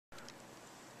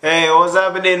Hey, what's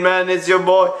happening, man? It's your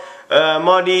boy,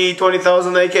 Marty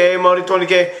 20,000 aka Marty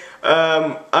 20K.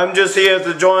 I'm just here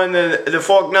to join the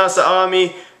fuck NASA army.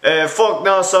 Fuck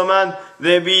NASA, man.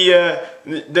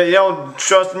 They don't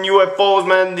trust in UFOs,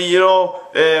 man.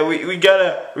 We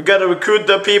gotta recruit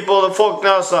the people to fuck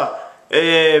NASA.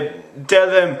 Tell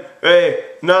them, hey,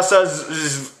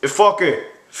 NASA's fucker.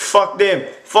 Fuck them.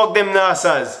 Fuck them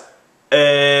NASA's.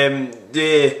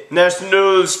 The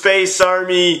National Space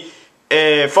Army.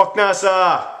 Fuck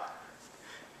NASA.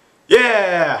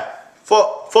 Yeah.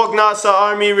 Fuck NASA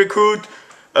Army recruit.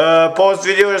 Post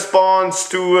video response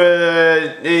to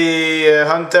the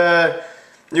hunter,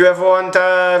 UFO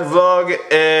hunter vlog.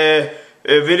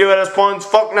 Video response.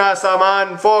 Fuck NASA,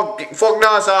 man. Fuck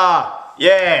NASA.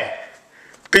 Yeah.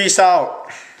 Peace out.